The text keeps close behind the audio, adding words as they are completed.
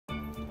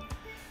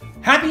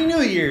Happy New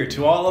Year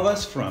to all of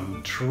us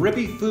from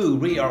Trippy Food.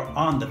 We are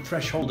on the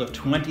threshold of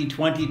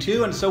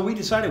 2022, and so we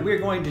decided we're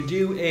going to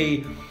do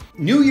a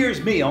New Year's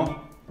meal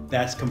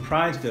that's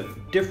comprised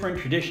of different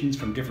traditions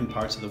from different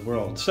parts of the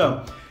world.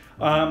 So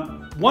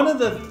one of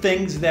the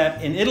things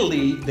that in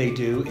Italy they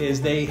do is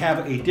they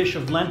have a dish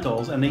of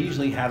lentils, and they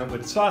usually have it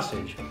with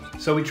sausage.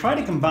 So we try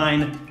to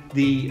combine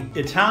the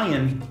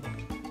Italian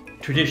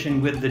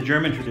tradition with the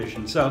German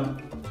tradition. So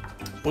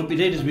what we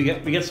did is we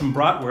get some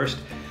bratwurst.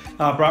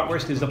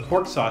 Bratwurst is a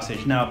pork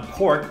sausage. Now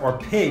pork or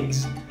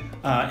pigs,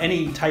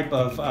 any type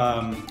of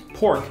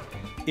pork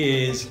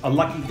is a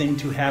lucky thing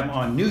to have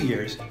on New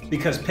Year's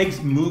because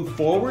pigs move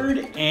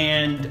forward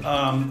and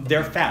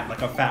they're fat,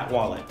 like a fat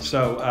wallet.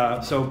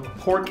 So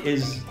pork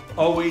is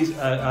always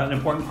an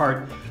important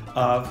part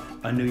of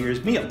a New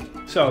Year's meal.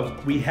 So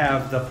we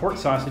have the pork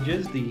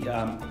sausages, the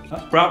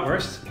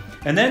bratwurst,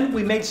 and then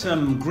we made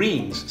some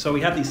greens. So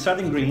we have these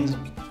southern greens.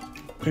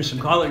 There's some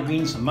collard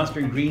greens, some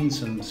mustard greens,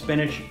 some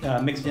spinach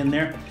mixed in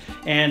there.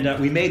 And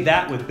we made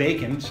that with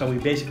bacon. So we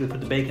basically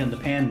put the bacon in the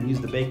pan and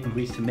used the bacon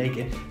grease to make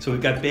it. So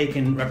we've got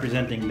bacon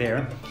representing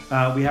there.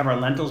 We have our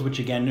lentils, which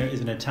again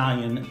is an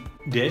Italian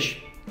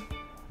dish.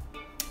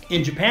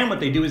 In Japan, what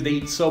they do is they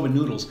eat soba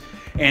noodles.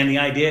 And the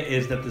idea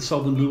is that the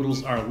soba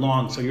noodles are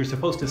long, so you're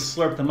supposed to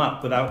slurp them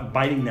up without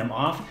biting them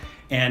off.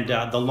 And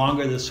the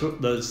longer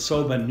the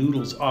soba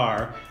noodles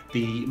are,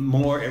 the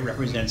more it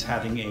represents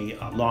having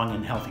a long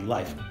and healthy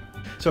life.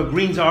 So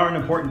greens are an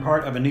important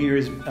part of a New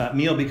Year's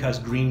meal because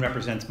green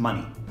represents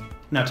money.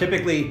 Now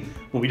typically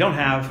what we don't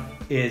have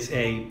is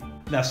a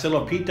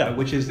nasilopita,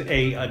 which is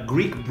a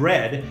Greek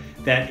bread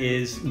that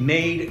is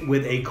made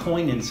with a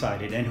coin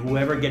inside it, and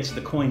whoever gets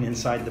the coin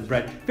inside the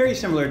bread, very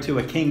similar to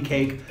a king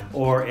cake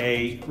or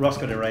a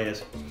rosca de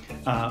reyes,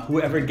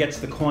 whoever gets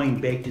the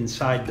coin baked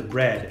inside the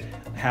bread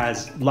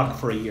has luck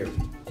for a year.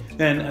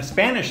 Then a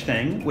Spanish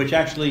thing, which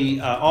actually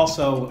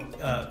also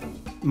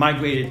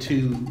migrated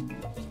to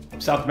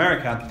South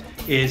America,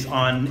 is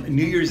on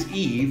New Year's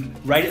Eve,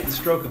 right at the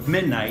stroke of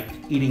midnight,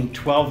 eating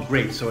 12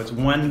 grapes. So it's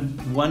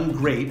one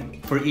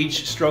grape for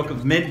each stroke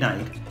of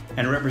midnight,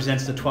 and it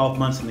represents the 12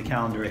 months in the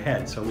calendar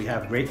ahead. So we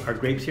have our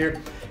grapes here.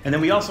 And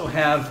then we also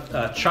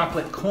have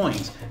chocolate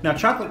coins. Now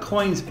chocolate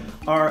coins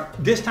are,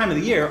 this time of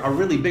the year, are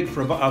really big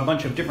for a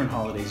bunch of different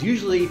holidays.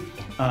 Usually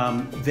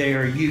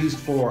they're used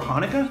for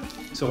Hanukkah.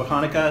 So at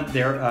Hanukkah,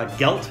 they're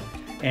gelt,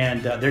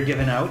 and they're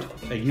given out,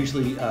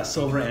 usually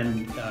silver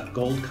and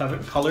gold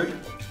colored.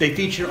 They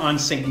feature on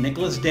St.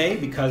 Nicholas Day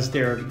because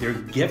they're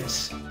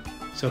gifts.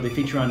 So they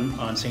feature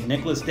on St.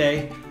 Nicholas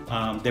Day.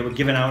 They were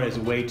given out as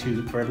a way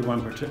for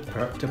everyone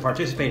to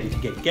participate and to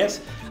get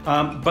gifts.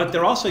 But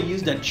they're also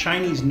used at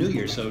Chinese New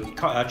Year. So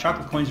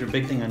chocolate coins are a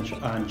big thing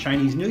on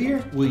Chinese New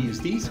Year. We'll use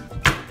these.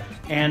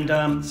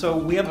 And so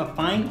we have a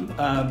fine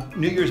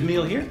New Year's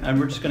meal here, and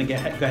we're just going to go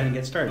ahead and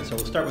get started. So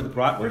we'll start with the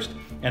bratwurst.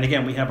 And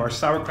again, we have our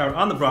sauerkraut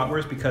on the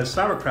bratwurst because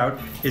sauerkraut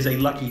is a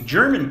lucky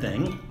German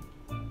thing.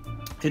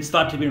 It's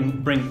thought to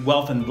bring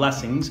wealth and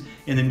blessings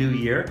in the new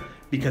year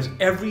because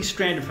every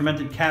strand of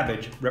fermented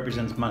cabbage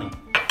represents money.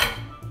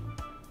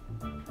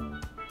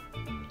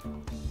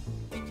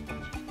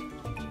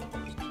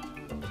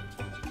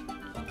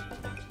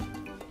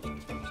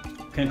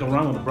 Can't go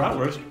wrong with the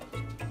bratwurst.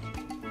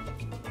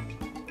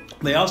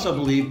 They also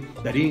believe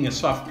that eating a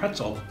soft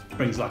pretzel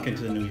brings luck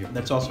into the new year.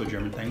 That's also a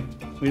German thing.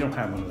 We don't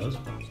have one of those.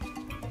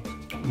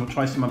 And we'll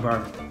try some of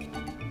our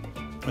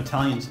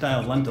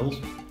Italian-style lentils.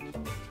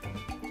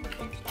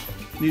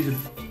 These are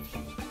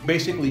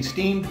basically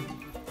steamed,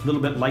 a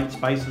little bit light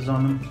spices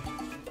on them.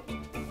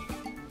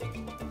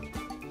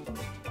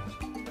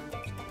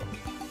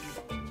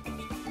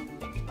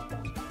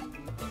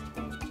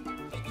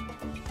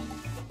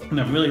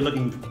 And I'm really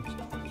looking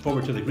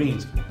forward to the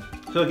greens.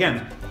 So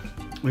again,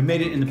 we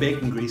made it in the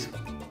bacon grease.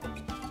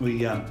 We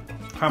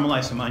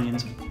caramelized some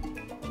onions,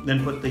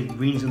 then put the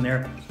greens in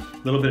there, a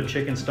little bit of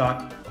chicken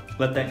stock,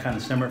 let that kind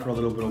of simmer for a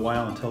little bit of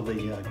while until the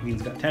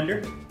greens got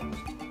tender.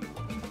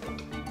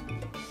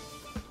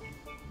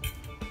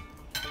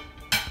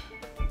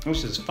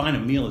 This is as fine a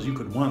meal as you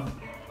could want.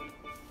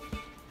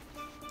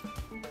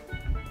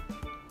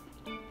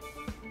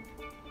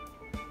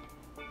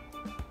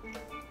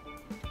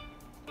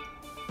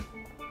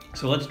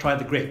 So let's try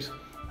the grapes.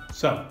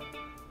 So,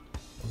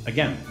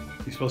 again,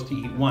 you're supposed to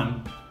eat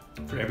one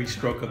for every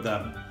stroke of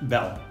the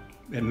bell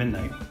at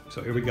midnight.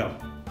 So here we go.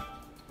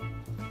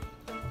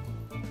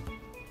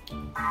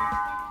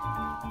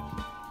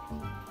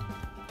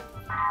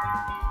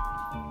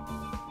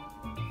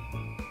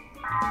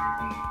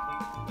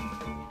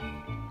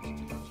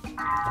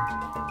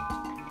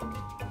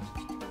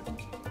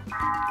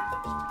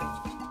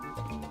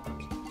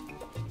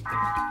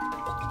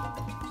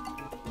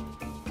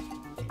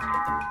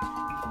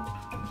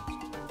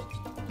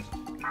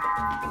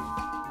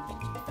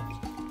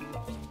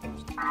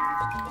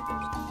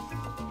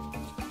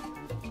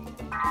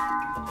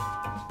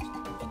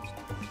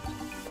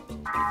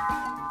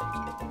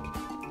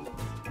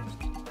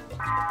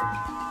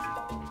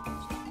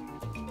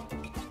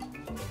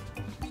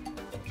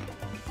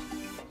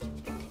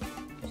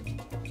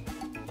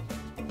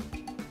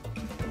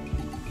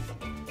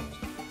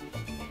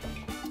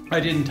 I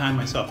didn't time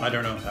myself. I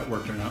don't know if that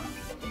worked or not.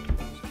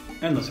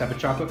 And let's have a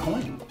chocolate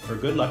coin for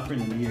good luck for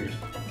New Year's.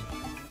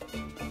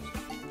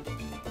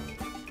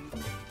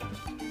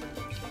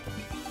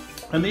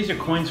 And these are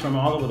coins from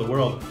all over the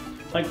world.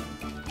 Like,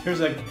 here's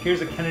a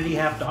Kennedy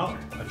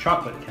 $50, a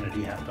chocolate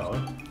Kennedy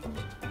 $50.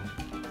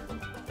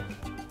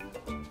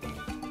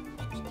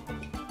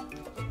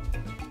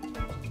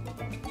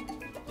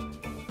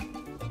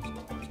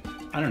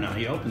 I don't know how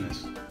you open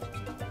this.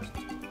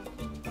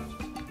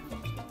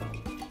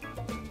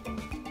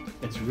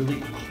 It's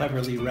really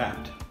cleverly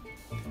wrapped.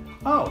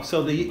 Oh,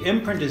 so the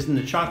imprint is in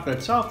the chocolate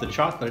itself. The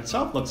chocolate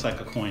itself looks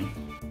like a coin.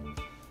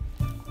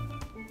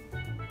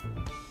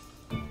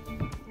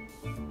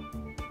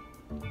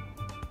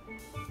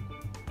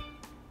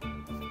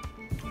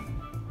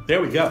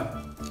 There we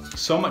go.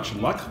 So much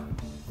luck.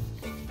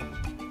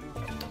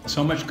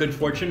 So much good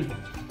fortune.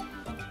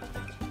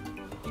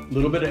 A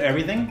little bit of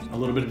everything, a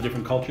little bit of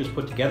different cultures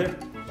put together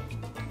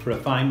for a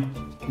fine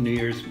New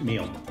Year's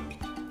meal.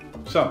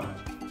 So,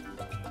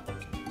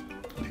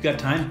 if you've got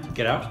time,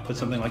 get out, put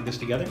something like this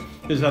together.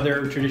 There's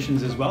other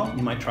traditions as well.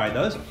 You might try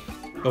those.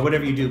 But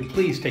whatever you do,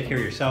 please take care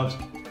of yourselves.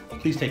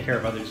 Please take care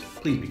of others.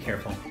 Please be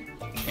careful.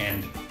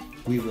 And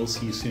we will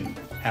see you soon.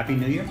 Happy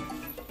New Year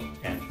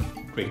and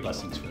great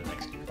blessings for the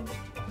next year.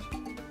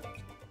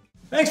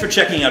 Thanks for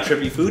checking out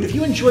Trippy Food. If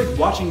you enjoyed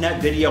watching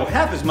that video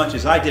half as much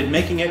as I did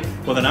making it,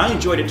 well then I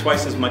enjoyed it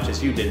twice as much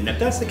as you did. And if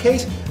that's the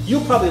case,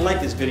 you'll probably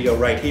like this video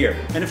right here.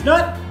 And if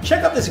not,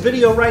 check out this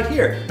video right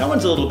here. That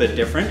one's a little bit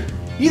different.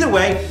 Either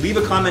way, leave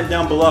a comment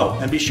down below.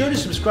 And be sure to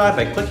subscribe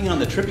by clicking on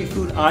the Trippy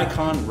Food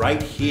icon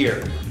right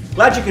here.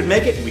 Glad you could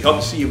make it, and we hope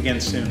to see you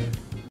again soon.